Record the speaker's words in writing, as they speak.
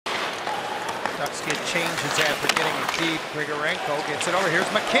Ducks get changes after getting a feed. Grigorenko gets it over. Here's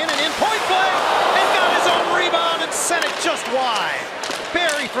McKinnon in point blank and got his own rebound and sent it just wide.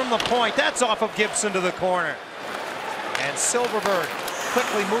 Barry from the point. That's off of Gibson to the corner. And Silfverberg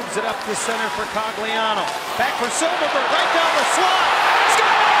quickly moves it up the center for Cogliano. Back for Silfverberg, right down the slot.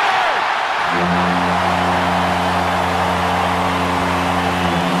 Scored!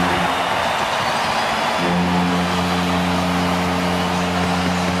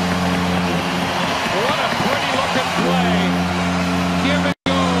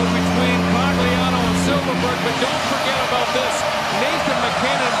 But don't forget about this. Nathan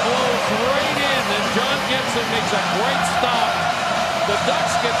McKinnon blows right in, and John Gibson makes a great stop. The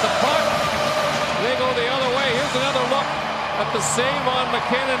Ducks get the puck. They go the other way. Here's another look at the save on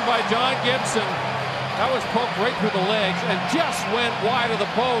McKinnon by John Gibson. That was poked right through the legs and just went wide of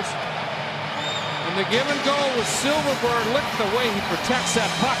the post. And the give and go with Silfverberg. Look at the way he protects that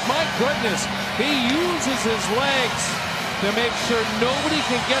puck. My goodness, he uses his legs to make sure nobody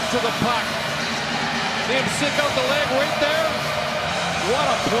can get to the puck. See him stick out the leg right there. What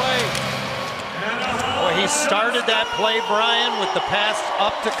a play. Well, he started that play, Brian, with the pass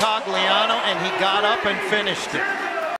up to Cogliano, and he got up and finished it.